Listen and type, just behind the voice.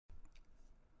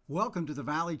Welcome to the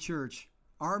Valley Church.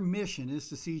 Our mission is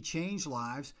to see changed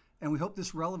lives, and we hope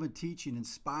this relevant teaching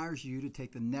inspires you to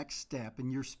take the next step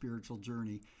in your spiritual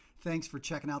journey. Thanks for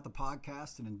checking out the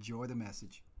podcast and enjoy the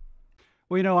message.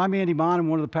 Well, I'm Andy Monnin,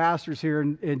 one of the pastors here,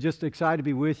 and just excited to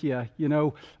be with you.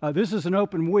 This is an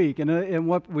open week, and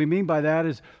what we mean by that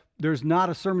is there's not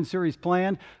a sermon series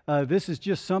planned. This is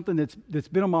just something that's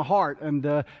been on my heart, and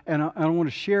I want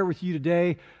to share with you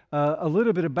today a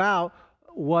little bit about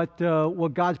what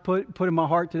God's put in my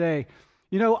heart today.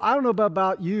 I don't know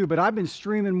about you, but I've been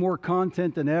streaming more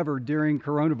content than ever during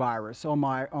coronavirus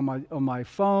on my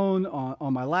phone,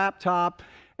 on my laptop.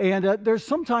 And there's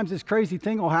sometimes this crazy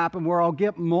thing will happen where I'll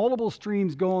get multiple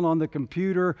streams going on the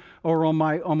computer or on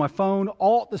my phone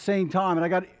all at the same time. And I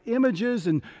got images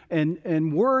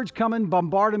and words coming,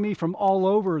 bombarding me from all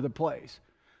over the place.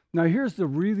 Now, here's the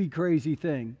really crazy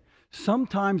thing.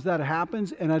 Sometimes that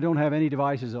happens and I don't have any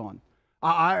devices on.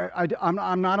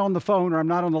 I'm not on the phone or I'm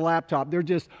not on the laptop. There are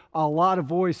just a lot of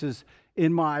voices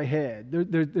in my head.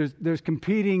 There's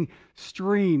competing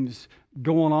streams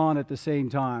going on at the same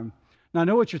time. Now, I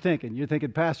know what you're thinking. You're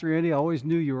thinking, Pastor Andy, I always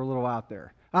knew you were a little out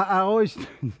there. I always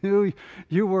knew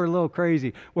you were a little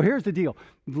crazy. Well, here's the deal.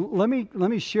 Let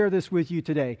me share this with you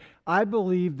today. I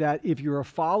believe that if you're a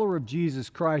follower of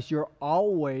Jesus Christ, you're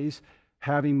always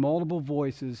having multiple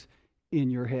voices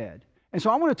in your head. And so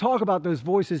I want to talk about those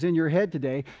voices in your head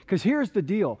today, because here's the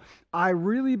deal. I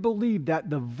really believe that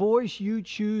the voice you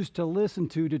choose to listen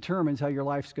to determines how your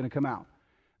life's going to come out.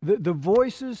 The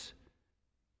voices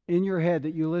in your head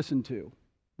that you listen to,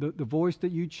 the voice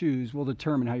that you choose will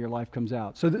determine how your life comes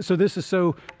out. So this is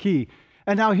so key.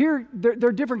 And now here, there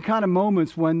are different kind of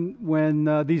moments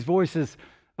when these voices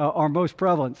are most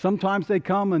prevalent. Sometimes they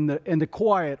come in the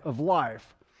quiet of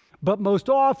life. But most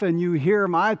often you hear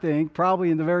them, I think, probably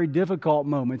in the very difficult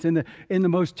moments, in the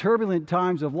most turbulent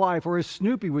times of life, or as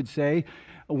Snoopy would say,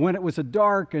 when it was a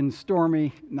dark and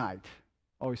stormy night.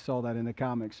 Always saw that in the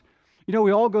comics.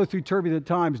 We all go through turbulent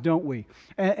times, don't we?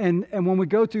 And when we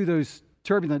go through those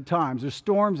turbulent times, or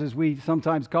storms as we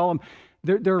sometimes call them,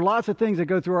 there are lots of things that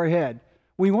go through our head.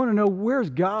 We want to know, where's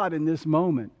God in this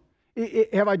moment?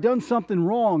 Have I done something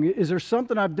wrong? Is there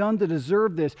something I've done to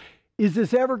deserve this? Is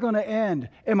this ever going to end?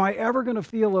 Am I ever going to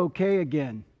feel okay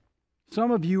again?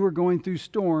 Some of you are going through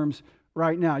storms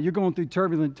right now. You're going through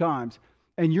turbulent times,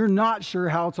 and you're not sure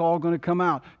how it's all going to come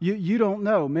out. You don't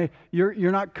know.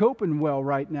 You're not coping well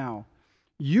right now.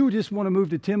 You just want to move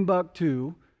to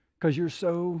Timbuktu because you're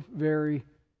so very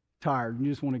tired and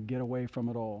you just want to get away from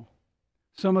it all.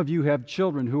 Some of you have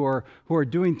children who are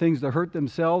doing things to hurt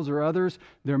themselves or others.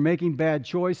 They're making bad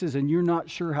choices and you're not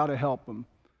sure how to help them.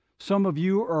 Some of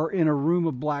you are in a room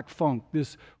of black funk.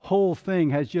 This whole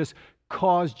thing has just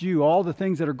caused you, all the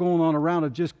things that are going on around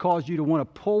have just caused you to want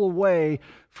to pull away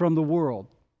from the world.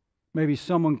 Maybe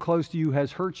someone close to you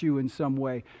has hurt you in some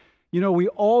way. We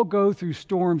all go through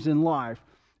storms in life.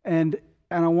 And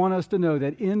I want us to know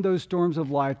that in those storms of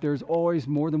life, there's always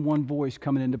more than one voice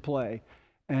coming into play.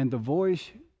 And the voice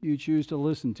you choose to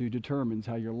listen to determines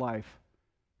how your life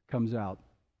comes out.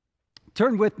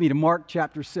 Turn with me to Mark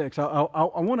chapter 6. I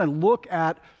want to look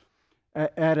at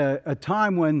a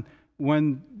time when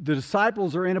the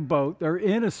disciples are in a boat, they're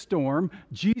in a storm,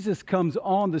 Jesus comes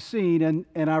on the scene,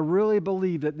 and I really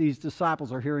believe that these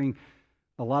disciples are hearing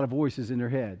a lot of voices in their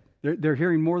head. They're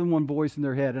hearing more than one voice in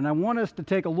their head. And I want us to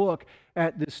take a look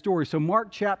at this story. So Mark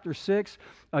chapter 6,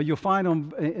 you'll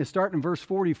find starting in verse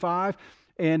 45.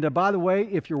 And by the way,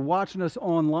 if you're watching us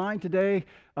online today,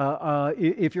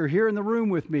 if you're here in the room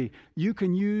with me, you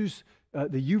can use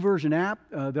the YouVersion app.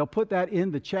 They'll put that in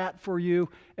the chat for you.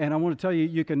 And I want to tell you,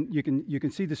 you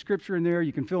can see the scripture in there.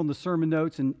 You can fill in the sermon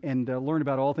notes and learn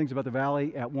about all things about the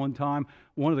Valley at one time.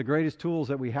 One of the greatest tools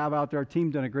that we have out there. Our team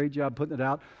done a great job putting it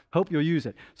out. Hope you'll use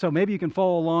it. So maybe you can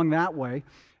follow along that way.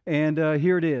 And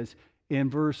here it is in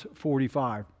verse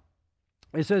 45.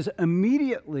 It says,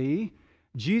 immediately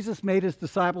Jesus made his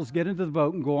disciples get into the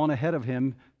boat and go on ahead of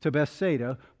him to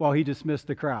Bethsaida while he dismissed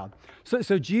the crowd.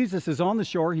 So Jesus is on the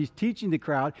shore. He's teaching the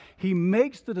crowd. He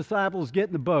makes the disciples get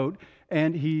in the boat,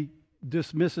 and he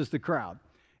dismisses the crowd.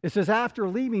 It says, after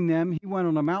leaving them, he went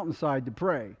on a mountainside to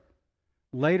pray.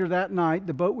 Later that night,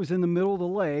 the boat was in the middle of the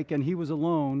lake, and he was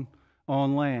alone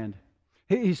on land.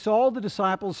 He saw the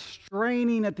disciples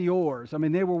straining at the oars. I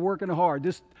mean, they were working hard.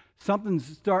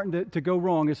 Something's starting to go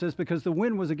wrong. It says, because the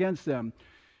wind was against them.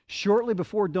 Shortly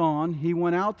before dawn, he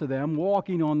went out to them,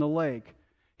 walking on the lake.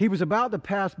 He was about to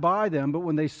pass by them, but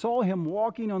when they saw him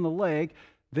walking on the lake,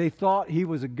 they thought he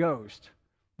was a ghost.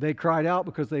 They cried out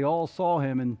because they all saw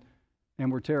him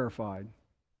and were terrified.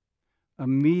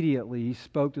 Immediately he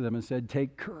spoke to them and said,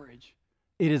 take courage.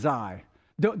 It is I.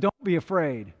 Don't be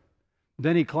afraid.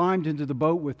 Then he climbed into the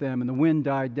boat with them, and the wind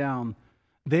died down.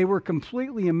 They were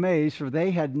completely amazed, for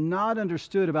they had not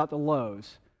understood about the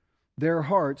loaves. Their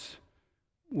hearts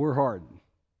were hardened.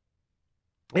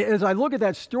 As I look at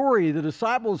that story, the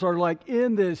disciples are like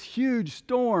in this huge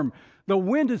storm. The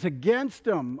wind is against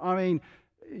them. I mean,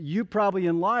 you probably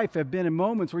in life have been in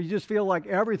moments where you just feel like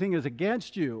everything is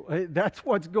against you. That's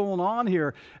what's going on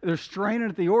here. They're straining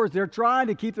at the oars. They're trying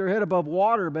to keep their head above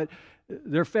water, but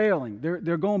they're failing.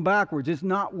 They're going backwards. It's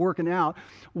not working out.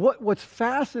 What's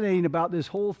fascinating about this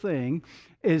whole thing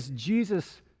is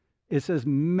Jesus, it says,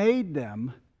 made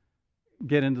them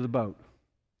get into the boat.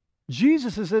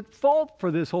 Jesus is at fault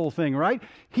for this whole thing, right?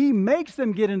 He makes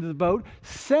them get into the boat,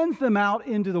 sends them out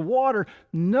into the water,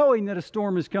 knowing that a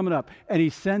storm is coming up, and he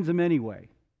sends them anyway.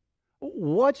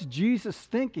 What's Jesus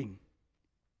thinking?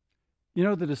 You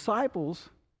know, the disciples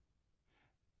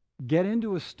get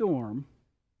into a storm,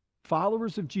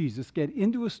 followers of Jesus get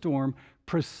into a storm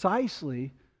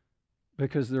precisely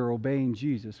because they're obeying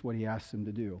Jesus, what he asks them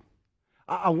to do.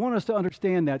 I want us to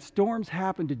understand that storms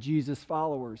happen to Jesus'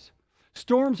 followers.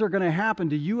 Storms are going to happen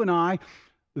to you and I.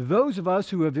 Those of us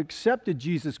who have accepted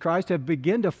Jesus Christ, have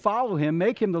begun to follow him,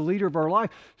 make him the leader of our life.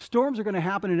 Storms are going to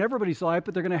happen in everybody's life,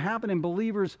 but they're going to happen in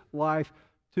believers' life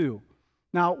too.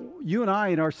 Now, you and I,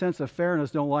 in our sense of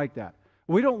fairness, don't like that.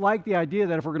 We don't like the idea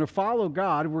that if we're going to follow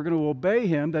God, we're going to obey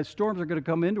him, that storms are going to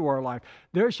come into our life.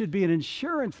 There should be an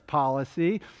insurance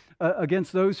policy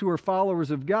against those who are followers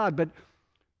of God,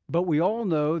 but we all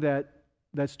know that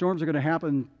storms are going to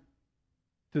happen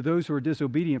to those who are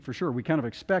disobedient for sure. We kind of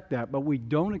expect that, but we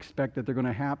don't expect that they're going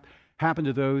to happen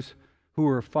to those who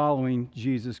are following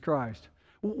Jesus Christ.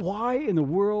 Why in the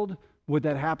world would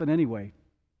that happen anyway?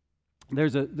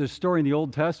 There's a story in the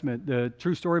Old Testament, the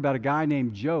true story about a guy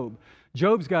named Job.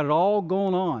 Job's got it all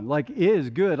going on. Like, he is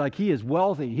good. Like, he is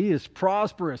wealthy. He is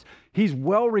prosperous. He's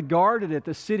well regarded at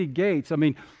the city gates. I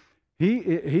mean,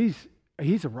 he's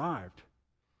arrived.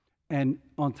 And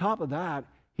on top of that,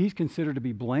 he's considered to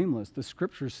be blameless. The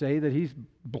scriptures say that he's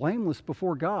blameless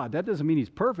before God. That doesn't mean he's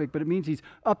perfect, but it means he's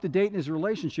up to date in his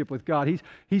relationship with God.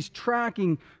 He's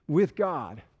tracking with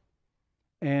God.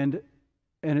 And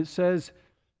it says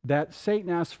that Satan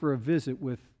asks for a visit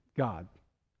with God.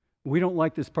 We don't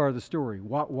like this part of the story.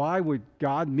 Why would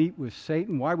God meet with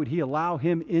Satan? Why would he allow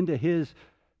him into his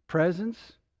presence?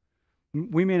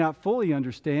 We may not fully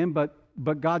understand,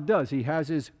 but God does. He has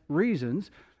his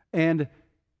reasons. And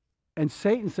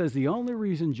Satan says the only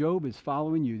reason Job is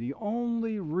following you, the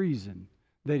only reason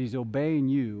that he's obeying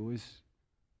you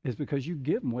is because you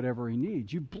give him whatever he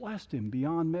needs. You blessed him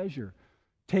beyond measure.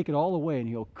 Take it all away and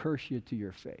he'll curse you to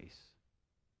your face.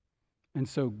 And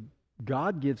so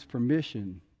God gives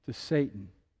permission to Satan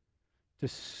to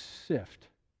sift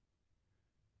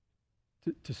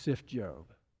Job,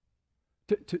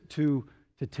 to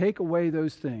take away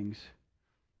those things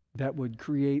that would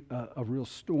create a real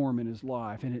storm in his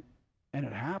life. And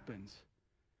it happens.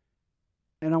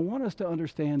 And I want us to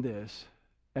understand this.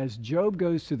 As Job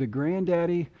goes to the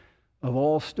granddaddy of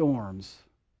all storms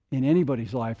in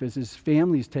anybody's life, as his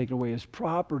family is taken away, his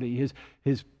property,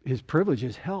 his privilege,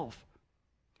 his health,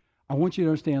 I want you to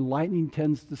understand lightning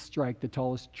tends to strike the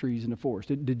tallest trees in the forest.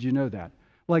 Did you know that?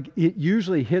 Like, it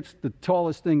usually hits the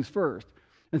tallest things first.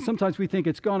 And sometimes we think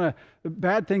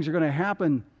bad things are going to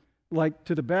happen like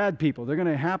to the bad people. They're going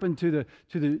to happen to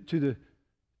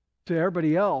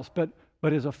everybody else. But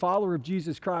as a follower of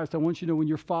Jesus Christ, I want you to know when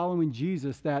you're following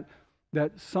Jesus that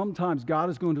sometimes God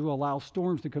is going to allow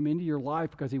storms to come into your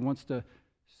life because he wants to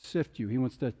sift you. He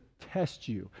wants to test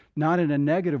you. Not in a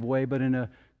negative way, but in a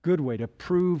good way, to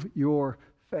prove your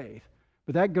faith.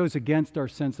 But that goes against our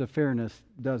sense of fairness,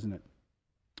 doesn't it?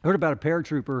 I heard about a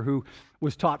paratrooper who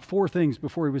was taught 4 things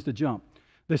before he was to jump.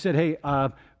 They said, hey,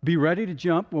 be ready to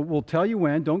jump. We'll tell you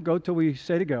when. Don't go till we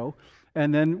say to go.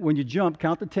 And then when you jump,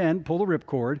 count to 10, pull the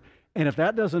ripcord. And if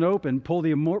that doesn't open, pull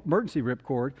the emergency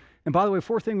ripcord. And by the way,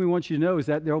 4th thing we want you to know is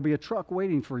that there will be a truck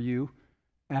waiting for you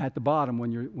at the bottom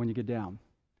when you get down.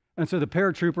 And so the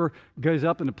paratrooper goes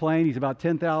up in the plane. He's about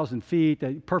 10,000 feet,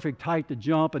 the perfect height to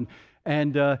jump.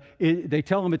 And they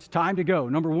tell him it's time to go.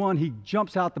 Number 1, he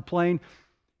jumps out the plane.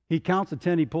 He counts to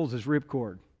 10. He pulls his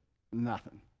ripcord.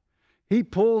 Nothing. He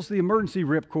pulls the emergency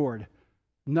ripcord.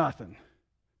 Nothing.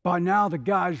 By now, the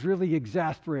guy's really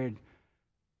exasperated.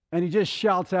 And he just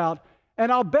shouts out,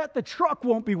 and I'll bet the truck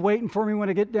won't be waiting for me when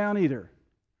I get down either.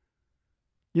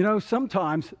 You know,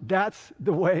 sometimes that's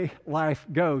the way life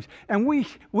goes. And we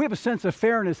have a sense of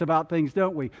fairness about things,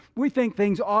 don't we? We think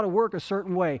things ought to work a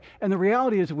certain way. And the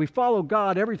reality is, if we follow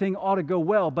God, everything ought to go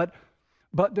well. But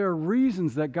there are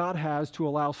reasons that God has to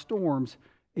allow storms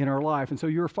in our life. And so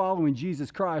you're following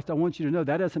Jesus Christ. I want you to know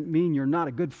that doesn't mean you're not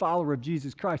a good follower of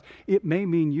Jesus Christ. It may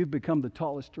mean you've become the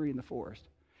tallest tree in the forest.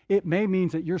 It may mean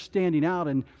that you're standing out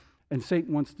and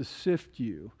Satan wants to sift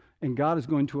you. And God is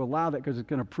going to allow that because it's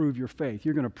going to prove your faith.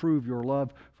 You're going to prove your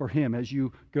love for him as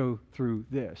you go through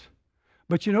this.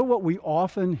 But you know what we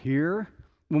often hear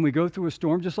when we go through a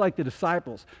storm? Just like the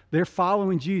disciples, they're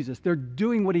following Jesus. They're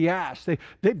doing what he asked.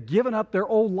 They've given up their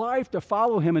old life to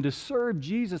follow him and to serve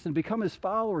Jesus and become his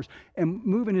followers and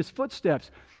move in his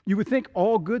footsteps. You would think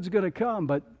all good's going to come,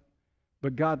 but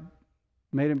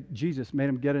Jesus made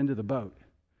him get into the boat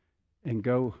and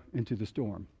go into the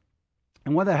storm.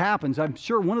 And when that happens, I'm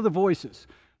sure one of the voices,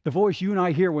 the voice you and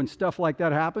I hear when stuff like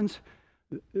that happens,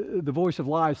 the voice of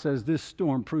lies says, this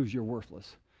storm proves you're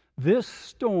worthless. This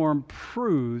storm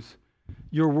proves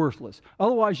you're worthless.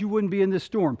 Otherwise, you wouldn't be in this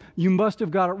storm. You must have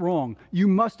got it wrong. You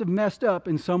must have messed up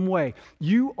in some way.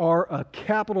 You are a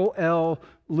capital L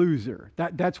loser.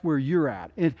 That's where you're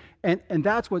at. And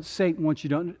that's what Satan wants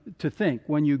you to think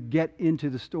when you get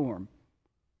into the storm.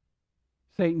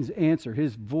 Satan's answer,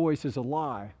 his voice is a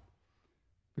lie.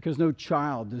 Because no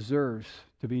child deserves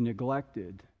to be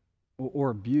neglected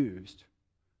or abused.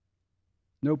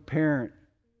 No parent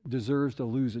deserves to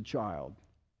lose a child.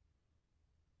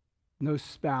 No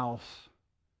spouse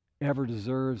ever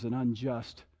deserves an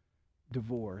unjust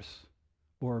divorce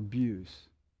or abuse.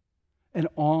 And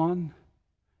on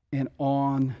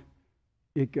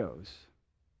it goes.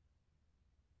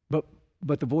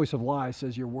 But the voice of lies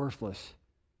says you're worthless.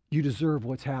 You deserve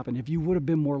what's happened. If you would have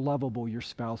been more lovable, your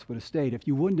spouse would have stayed. If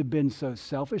you wouldn't have been so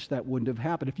selfish, that wouldn't have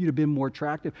happened. If you'd have been more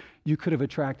attractive, you could have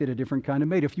attracted a different kind of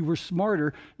mate. If you were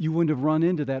smarter, you wouldn't have run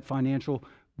into that financial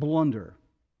blunder.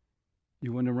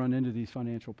 You wouldn't have run into these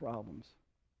financial problems.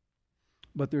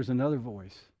 But there's another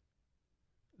voice,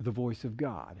 the voice of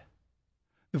God.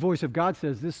 The voice of God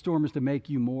says, this storm is to make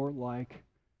you more like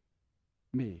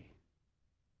me.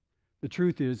 The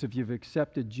truth is, if you've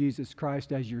accepted Jesus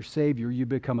Christ as your Savior, you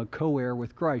become a co-heir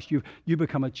with Christ. You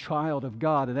become a child of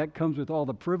God, and that comes with all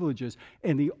the privileges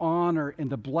and the honor and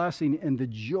the blessing and the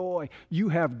joy. You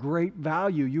have great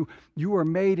value. You are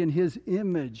made in his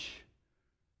image,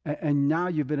 and now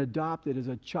you've been adopted as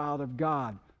a child of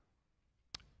God.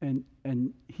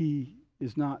 And he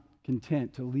is not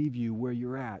content to leave you where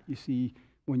you're at. You see,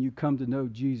 when you come to know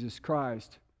Jesus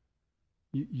Christ,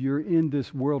 you're in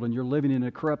this world and you're living in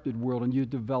a corrupted world and you've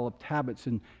developed habits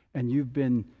and you've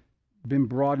been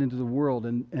brought into the world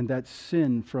and that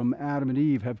sin from Adam and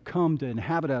Eve have come to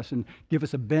inhabit us and give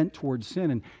us a bent towards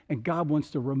sin. And God wants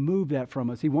to remove that from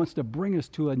us. He wants to bring us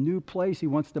to a new place. He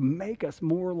wants to make us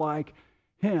more like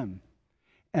him.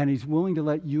 And he's willing to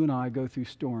let you and I go through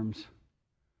storms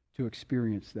to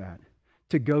experience that,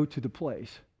 to go to the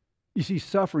place. You see,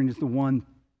 suffering is the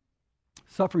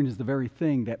very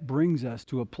thing that brings us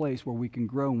to a place where we can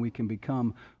grow and we can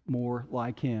become more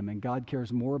like him. And God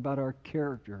cares more about our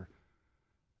character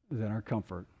than our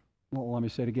comfort. Well, let me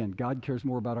say it again. God cares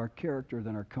more about our character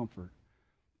than our comfort.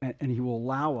 And he will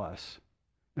allow us,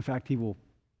 in fact, he will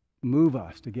move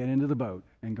us to get into the boat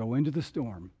and go into the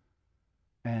storm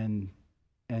and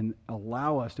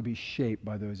allow us to be shaped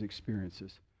by those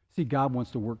experiences. See, God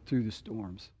wants to work through the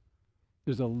storms.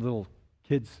 There's a little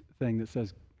kids thing that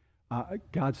says,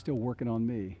 God's still working on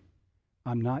me.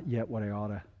 I'm not yet what I ought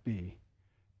to be.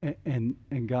 And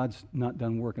God's not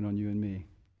done working on you and me.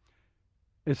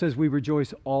 It says we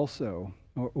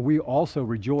also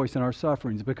rejoice in our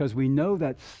sufferings because we know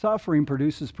that suffering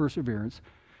produces perseverance,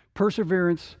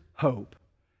 perseverance hope,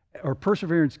 or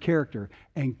perseverance character,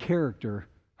 and character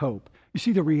hope. You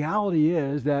see, the reality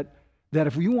is that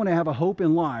if you want to have a hope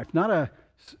in life, not a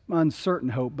uncertain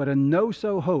hope, but a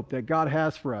no-so hope that God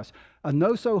has for us, a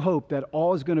no-so hope that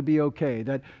all is going to be okay,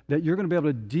 that you're going to be able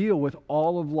to deal with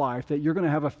all of life, that you're going to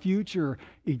have a future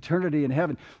eternity in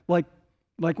heaven. Like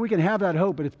we can have that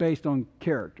hope, but it's based on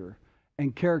character,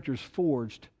 and character's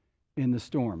forged in the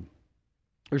storm.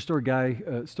 There's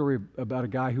a story about a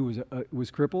guy who was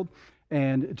crippled,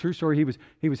 and a true story.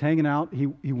 He was hanging out.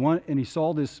 He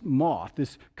saw this moth,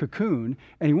 this cocoon,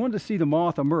 and he wanted to see the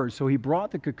moth emerge. So he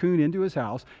brought the cocoon into his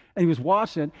house, and he was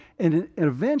watching it. And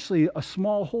eventually, a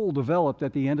small hole developed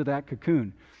at the end of that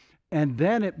cocoon, and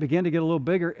then it began to get a little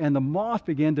bigger, and the moth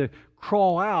began to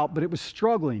crawl out, but it was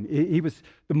struggling.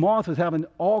 The moth was having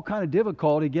all kind of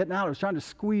difficulty getting out. It was trying to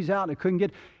squeeze out, and it couldn't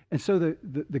get. And so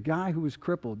the guy who was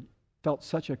crippled felt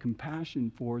such a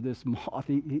compassion for this moth.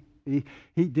 He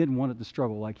didn't want it to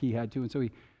struggle like he had to, and so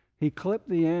he clipped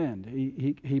the end.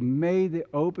 He made the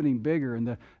opening bigger, and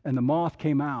the moth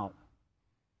came out.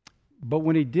 But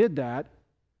when he did that,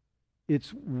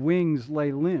 its wings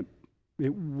lay limp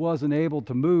It wasn't able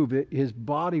to move. His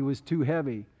body was too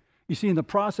heavy. You see, in the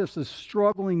process of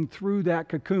struggling through that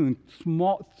cocoon,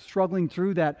 struggling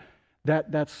through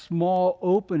that small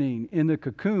opening in the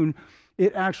cocoon,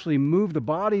 it actually moved the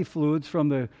body fluids from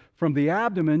the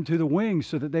abdomen to the wings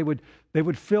so that they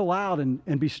would fill out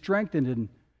and be strengthened,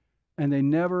 and they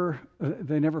never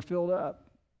filled up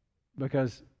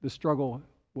because the struggle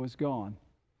was gone.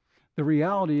 The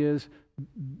reality is,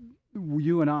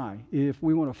 you and I, if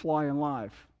we want to fly in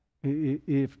life,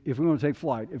 if we want to take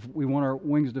flight, if we want our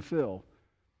wings to fill,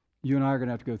 you and I are going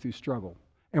to have to go through struggle,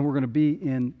 and we're going to be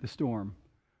in the storm.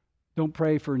 Don't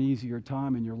pray for an easier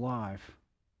time in your life.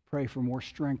 Pray for more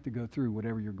strength to go through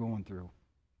whatever you're going through.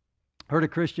 Heard a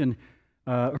Christian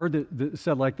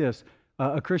said like this: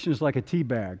 a Christian is like a tea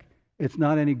bag. It's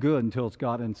not any good until it's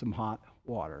got in some hot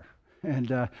water.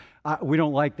 And we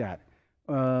don't like that.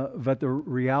 But the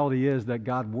reality is that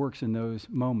God works in those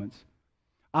moments.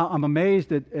 I'm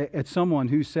amazed at someone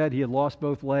who said he had lost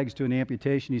both legs to an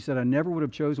amputation. He said, I never would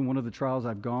have chosen one of the trials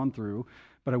I've gone through,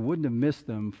 but I wouldn't have missed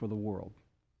them for the world.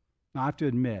 Now, I have to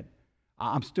admit,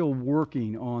 I'm still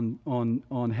working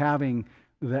on having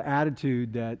the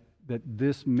attitude that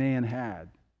this man had.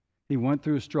 He went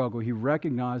through a struggle. He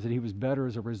recognized that he was better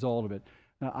as a result of it.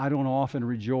 Now, I don't often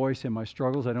rejoice in my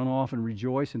struggles. I don't often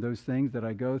rejoice in those things that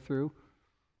I go through.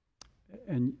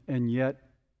 And yet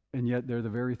they're the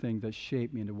very thing that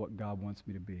shape me into what God wants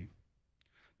me to be.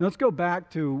 Now let's go back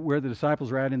to where the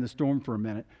disciples were at in the storm for a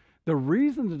minute. The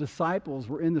reason the disciples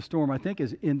were in the storm, I think,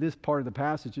 is in this part of the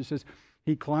passage. It says,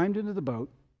 he climbed into the boat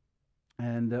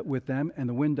and with them, and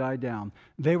the wind died down.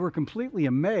 They were completely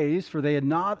amazed, for they had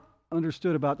not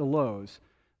understood about the loaves.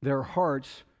 Their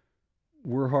hearts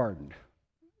were hardened.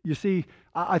 You see,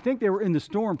 I think they were in the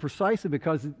storm precisely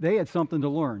because they had something to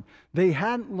learn. They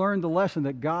hadn't learned the lesson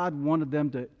that God wanted them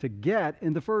to get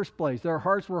in the first place. Their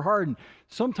hearts were hardened.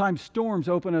 Sometimes storms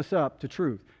open us up to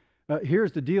truth.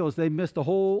 Here's the deal: is they missed the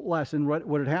whole lesson.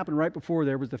 What had happened right before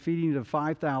there was the feeding of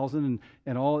 5,000,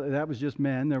 and all that was just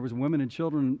men. There was women and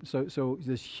children. So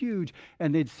this huge,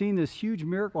 and they'd seen this huge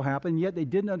miracle happen, yet they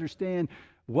didn't understand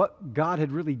what God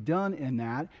had really done in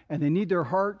that, and they need their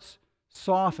hearts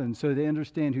softened so they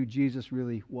understand who Jesus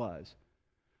really was.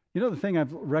 You know, the thing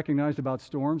I've recognized about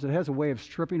storms, it has a way of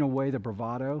stripping away the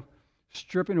bravado,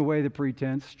 stripping away the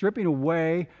pretense, stripping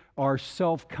away our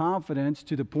self-confidence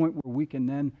to the point where we can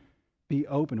then be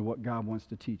open to what God wants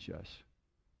to teach us.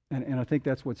 And I think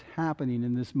that's what's happening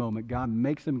in this moment. God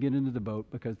makes them get into the boat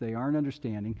because they aren't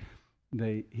understanding.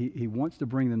 He wants to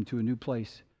bring them to a new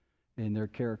place in their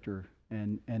character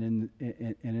and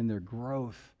in their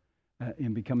growth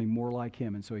in becoming more like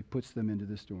Him. And so He puts them into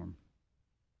the storm.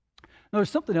 Now,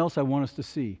 there's something else I want us to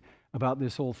see about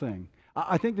this whole thing.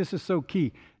 I think this is so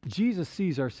key. Jesus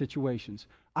sees our situations.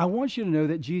 I want you to know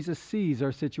that Jesus sees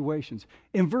our situations.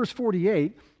 In verse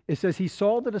 48, it says He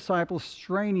saw the disciples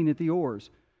straining at the oars.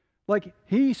 Like,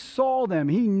 He saw them.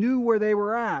 He knew where they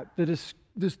were at.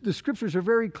 The scriptures are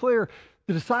very clear.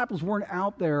 The disciples weren't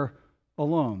out there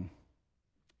alone.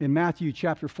 In Matthew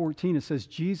chapter 14, it says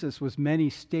Jesus was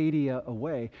many stadia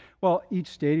away. Well, each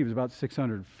stadia was about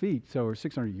 600 feet, or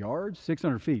 600 yards,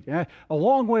 600 feet, a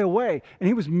long way away. And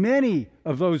He was many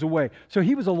of those away. So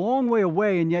He was a long way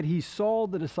away, and yet He saw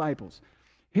the disciples.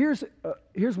 Here's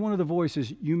one of the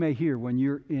voices you may hear when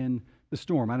you're in the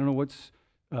storm. I don't know what's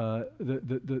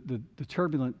the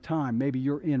turbulent time maybe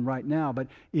you're in right now, but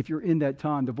if you're in that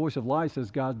time, the voice of life says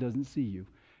God doesn't see you.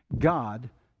 God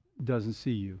doesn't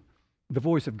see you. The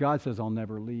voice of God says, I'll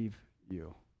never leave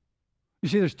you. You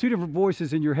see, there's two different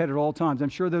voices in your head at all times. I'm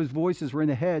sure those voices were in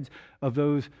the heads of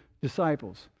those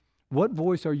disciples. What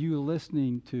voice are you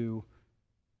listening to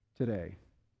today?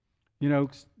 You know,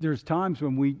 there's times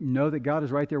when we know that God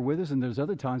is right there with us, and there's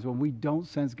other times when we don't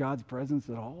sense God's presence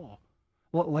at all.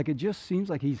 Like it just seems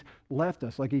like He's left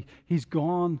us, like He's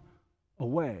gone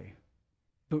away.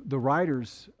 The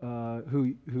writers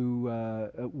who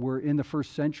were in the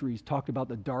first centuries talked about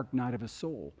the dark night of a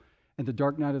soul. And the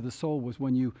dark night of the soul was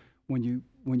when you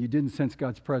didn't sense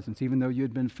God's presence, even though you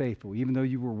had been faithful, even though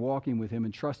you were walking with Him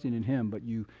and trusting in Him, but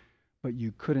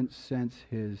you couldn't sense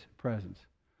His presence.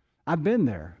 I've been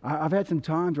there. I've had some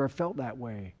times where I felt that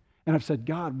way. And I've said,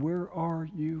 God, where are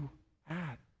you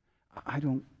at? I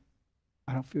don't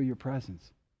feel your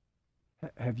presence.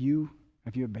 Have you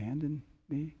abandoned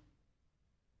me?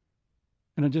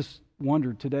 And I just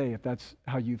wondered today if that's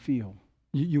how you feel.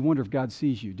 You wonder if God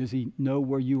sees you. Does He know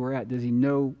where you are at? Does He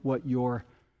know what you're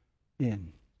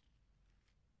in?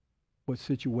 What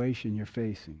situation you're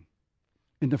facing?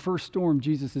 In the first storm,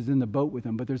 Jesus is in the boat with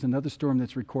them, but there's another storm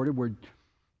that's recorded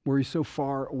where He's so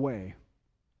far away.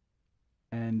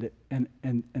 and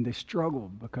they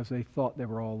struggled because they thought they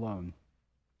were all alone.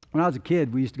 When I was a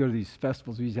kid, we used to go to these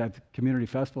festivals. We used to have community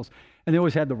festivals, and they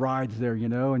always had the rides there,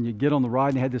 and you get on the ride,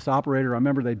 and they had this operator. I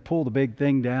remember they'd pull the big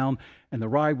thing down, and the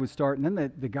ride would start, and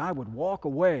then the guy would walk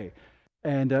away.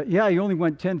 And he only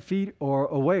went 10 feet or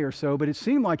away or so, but it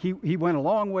seemed like he went a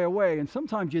long way away. And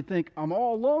sometimes you'd think, I'm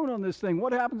all alone on this thing.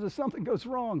 What happens if something goes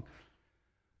wrong?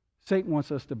 Satan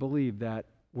wants us to believe that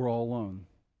we're all alone.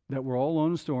 That we're all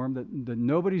alone in a storm, that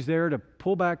nobody's there to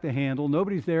pull back the handle,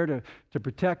 nobody's there to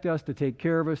protect us, to take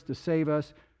care of us, to save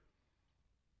us.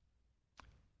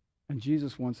 And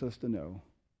Jesus wants us to know,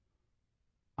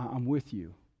 I'm with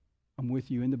you. I'm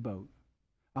with you in the boat.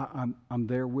 I'm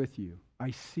there with you.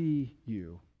 I see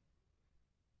you.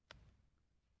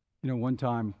 One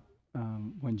time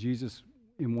when Jesus,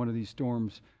 in one of these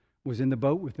storms, was in the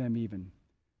boat with them even,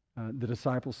 the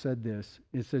disciples said this.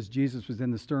 It says Jesus was in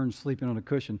the stern sleeping on a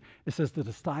cushion. It says the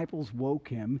disciples woke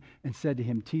him and said to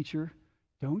him, Teacher,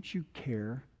 don't you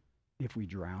care if we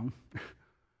drown?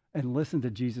 And listen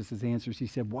to Jesus' answers. He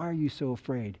said, why are you so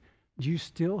afraid? Do you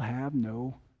still have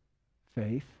no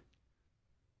faith?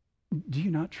 Do you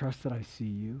not trust that I see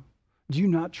you? Do you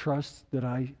not trust that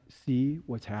I see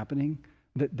what's happening?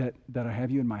 That I have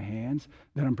you in my hands?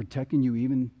 That I'm protecting you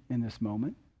even in this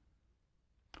moment?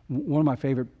 One of my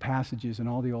favorite passages in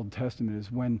all the Old Testament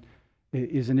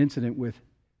is an incident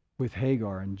with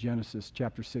Hagar in Genesis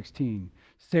chapter 16.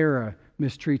 Sarah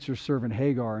mistreats her servant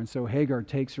Hagar, and so Hagar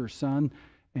takes her son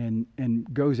and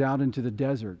goes out into the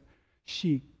desert.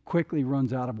 She quickly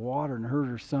runs out of water, and her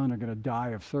and her son are going to die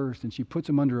of thirst, and she puts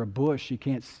him under a bush. She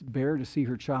can't bear to see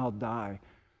her child die.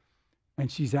 And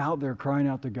she's out there crying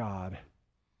out to God,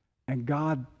 and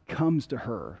God comes to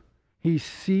her. He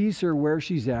sees her where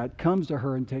she's at, comes to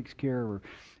her and takes care of her.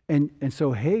 And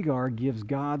so Hagar gives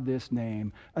God this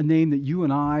name, a name that you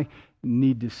and I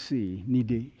need to see, need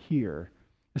to hear.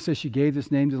 It says she gave this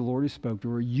name to the Lord who spoke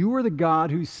to her. You are the God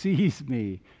who sees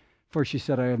me. For she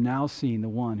said, I have now seen the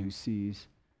one who sees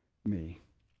me.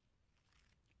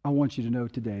 I want you to know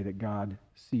today that God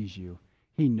sees you.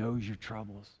 He knows your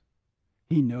troubles.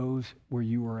 He knows where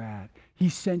you are at. He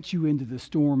sent you into the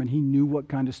storm, and he knew what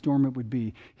kind of storm it would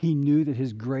be. He knew that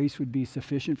his grace would be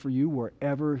sufficient for you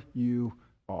wherever you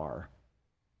are.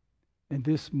 And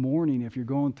this morning, if you're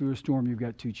going through a storm, you've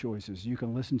got two choices. You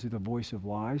can listen to the voice of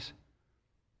lies,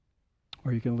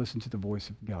 or you can listen to the voice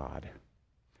of God.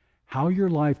 How your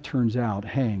life turns out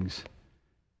hangs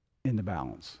in the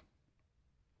balance.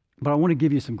 But I want to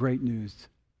give you some great news.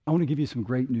 I want to give you some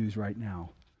great news right now.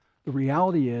 The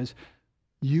reality is,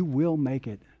 you will make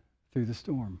it through the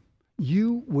storm.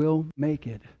 You will make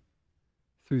it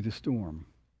through the storm.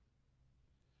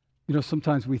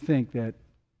 Sometimes we think that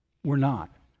we're not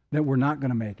going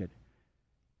to make it.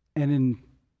 And in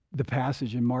the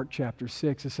passage in Mark chapter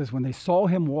 6, it says, when they saw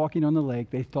him walking on the lake,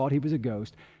 they thought he was a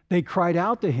ghost. They cried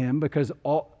out to him because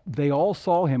they all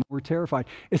saw him and were terrified.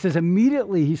 It says,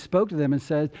 immediately he spoke to them and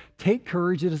said, take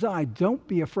courage, it is I. Don't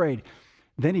be afraid.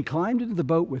 Then he climbed into the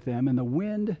boat with them, and the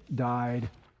wind died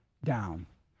down.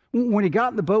 When he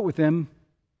got in the boat with them,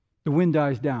 the wind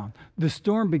dies down. The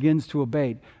storm begins to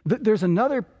abate. There's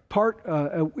another part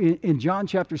in John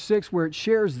chapter 6 where it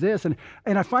shares this, and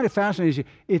I find it fascinating.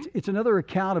 It's another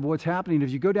account of what's happening.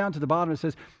 As you go down to the bottom, it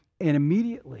says, and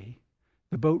immediately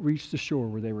the boat reached the shore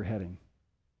where they were heading.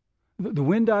 The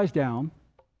wind dies down.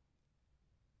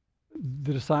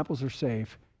 The disciples are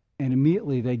safe, and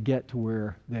immediately they get to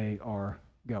where they are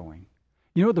going.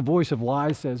 You know what the voice of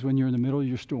lies says when you're in the middle of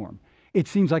your storm? It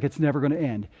seems like it's never going to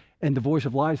end. And the voice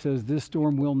of lies says, this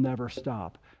storm will never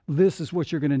stop. This is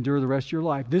what you're going to endure the rest of your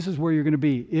life. This is where you're going to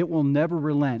be. It will never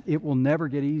relent. It will never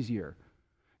get easier.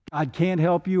 God can't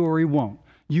help you, or he won't.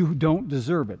 You don't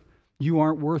deserve it. You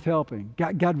aren't worth helping.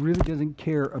 God really doesn't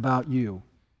care about you.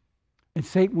 And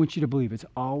Satan wants you to believe it's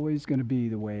always going to be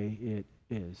the way it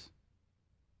is.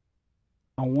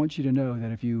 I want you to know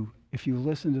that if you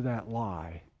listen to that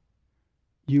lie,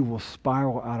 you will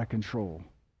spiral out of control.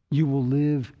 You will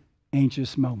live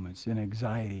anxious moments and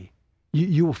anxiety.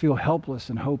 You will feel helpless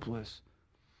and hopeless.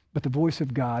 But the voice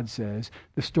of God says,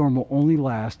 the storm will only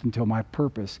last until my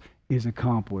purpose is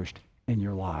accomplished in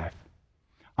your life.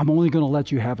 I'm only going to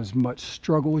let you have as much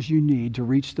struggle as you need to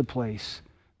reach the place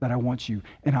that I want you.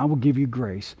 And I will give you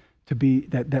grace to be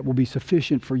that will be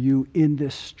sufficient for you in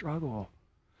this struggle.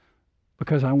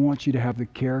 Because I want you to have the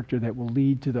character that will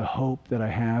lead to the hope that I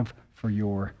have for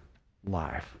your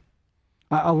life.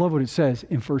 I love what it says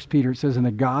in 1 Peter. It says, and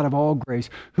the God of all grace,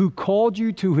 who called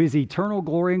you to his eternal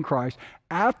glory in Christ,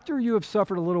 after you have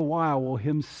suffered a little while, will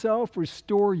himself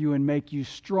restore you and make you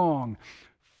strong,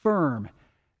 firm,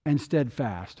 and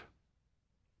steadfast.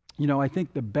 You know, I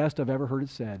think the best I've ever heard it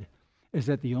said is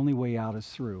that the only way out is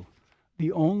through.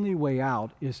 The only way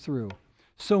out is through.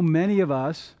 So many of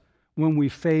us, when we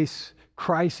face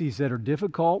crises that are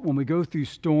difficult, when we go through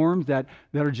storms that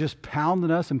are just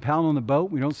pounding us and pounding on the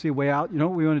boat, we don't see a way out. You know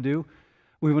what we want to do?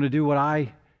 We want to do what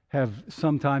I have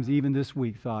sometimes, even this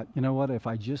week, thought, you know what, if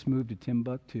I just moved to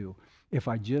Timbuktu, if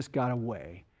I just got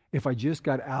away, if I just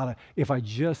got out of, if I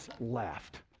just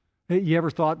left. You ever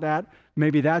thought that?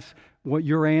 Maybe that's what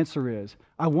your answer is.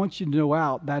 I want you to know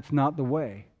out, that's not the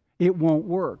way. It won't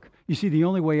work. You see, the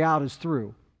only way out is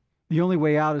through. The only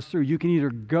way out is through. You can either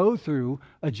go through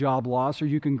a job loss or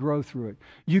you can grow through it.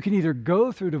 You can either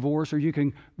go through divorce or you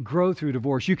can grow through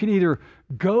divorce. You can either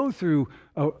go through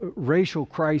a racial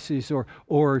crisis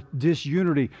or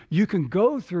disunity. You can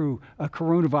go through a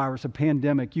coronavirus, a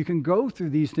pandemic. You can go through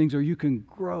these things or you can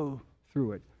grow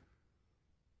through it.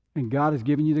 And God has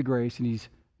given you the grace and He's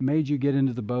made you get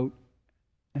into the boat.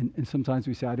 And sometimes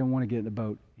we say, I don't want to get in the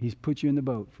boat. He's put you in the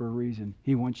boat for a reason.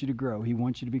 He wants you to grow. He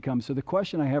wants you to become. So the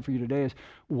question I have for you today is,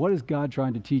 what is God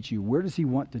trying to teach you? Where does He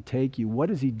want to take you? What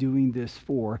is He doing this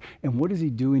for? And what is He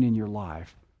doing in your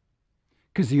life?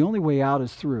 Because the only way out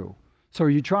is through. So are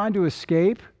you trying to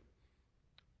escape?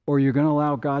 Or you're going to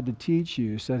allow God to teach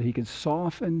you so that He can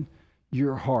soften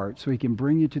your heart, so He can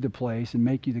bring you to the place and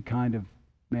make you the kind of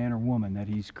man or woman that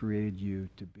He's created you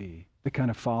to be, the kind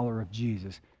of follower of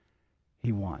Jesus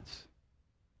He wants.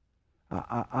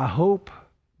 I hope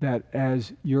that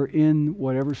as you're in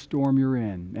whatever storm you're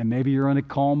in, and maybe you're in a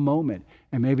calm moment,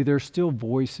 and maybe there's still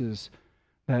voices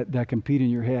that compete in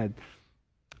your head,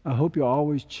 I hope you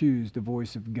always choose the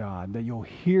voice of God, that you'll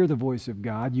hear the voice of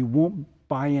God. You won't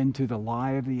buy into the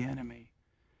lie of the enemy,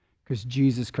 because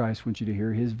Jesus Christ wants you to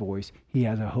hear His voice. He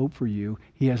has a hope for you.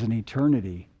 He has an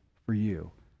eternity for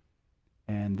you.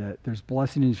 And there's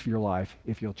blessings for your life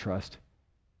if you'll trust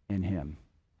in Him.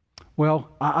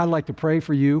 Well, I'd like to pray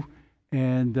for you,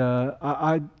 and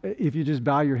if you just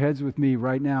bow your heads with me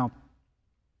right now.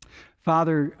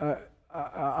 Father,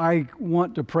 I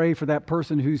want to pray for that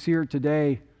person who's here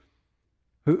today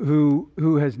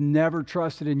who has never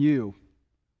trusted in you.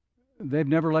 They've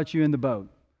never let you in the boat.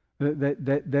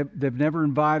 They've never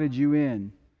invited you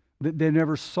in. They've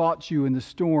never sought you in the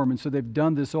storm, and so they've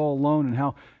done this all alone, and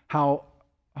how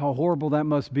horrible that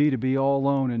must be to be all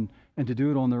alone and to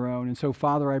do it on their own. And so,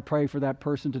 Father, I pray for that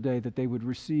person today that they would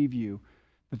receive you,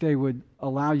 that they would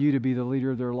allow you to be the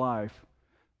leader of their life,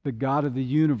 the God of the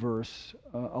universe,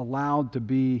 allowed to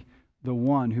be the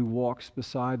one who walks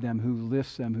beside them, who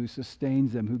lifts them, who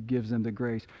sustains them, who gives them the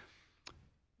grace.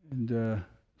 And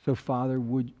so, Father,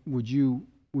 would you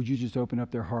just open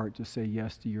up their heart to say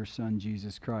yes to your Son,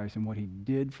 Jesus Christ, and what He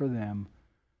did for them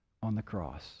on the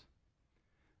cross?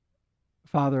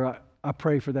 Father, I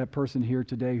pray for that person here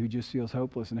today who just feels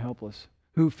hopeless and helpless,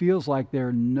 who feels like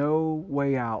there's no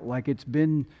way out, like it's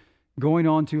been going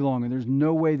on too long and there's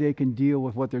no way they can deal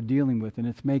with what they're dealing with, and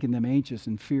it's making them anxious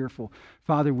and fearful.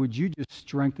 Father, would you just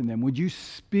strengthen them? Would you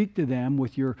speak to them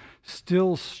with your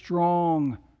still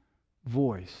strong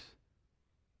voice?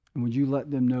 And would you let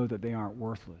them know that they aren't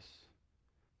worthless,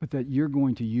 but that you're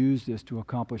going to use this to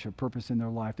accomplish a purpose in their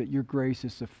life, that your grace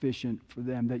is sufficient for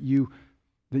them, that you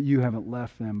haven't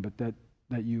left them, but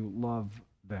that you love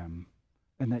them,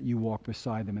 and that you walk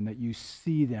beside them, and that you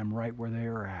see them right where they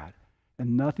are at.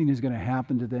 And nothing is going to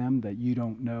happen to them that you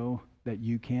don't know, that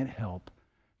you can't help,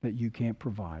 that you can't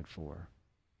provide for.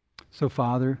 So,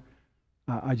 Father,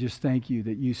 I just thank you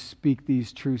that you speak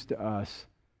these truths to us.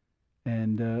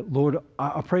 And Lord,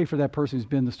 I pray for that person who's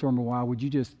been in the storm a while. Would you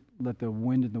just let the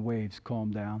wind and the waves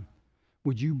calm down?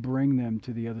 Would you bring them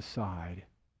to the other side?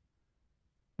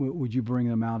 Would you bring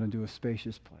them out into a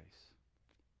spacious place?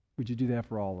 Would you do that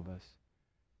for all of us?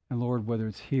 And Lord, whether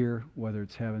it's here, whether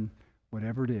it's heaven,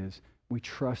 whatever it is, we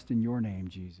trust in your name,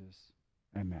 Jesus.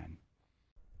 Amen.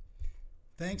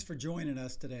 Thanks for joining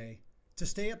us today. To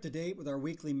stay up to date with our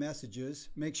weekly messages,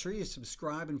 make sure you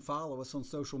subscribe and follow us on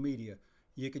social media.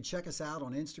 You can check us out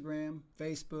on Instagram,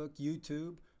 Facebook,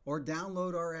 YouTube, or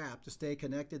download our app to stay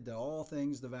connected to all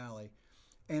things the Valley.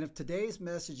 And if today's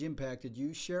message impacted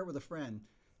you, share it with a friend,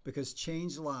 because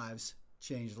changed lives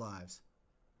change lives.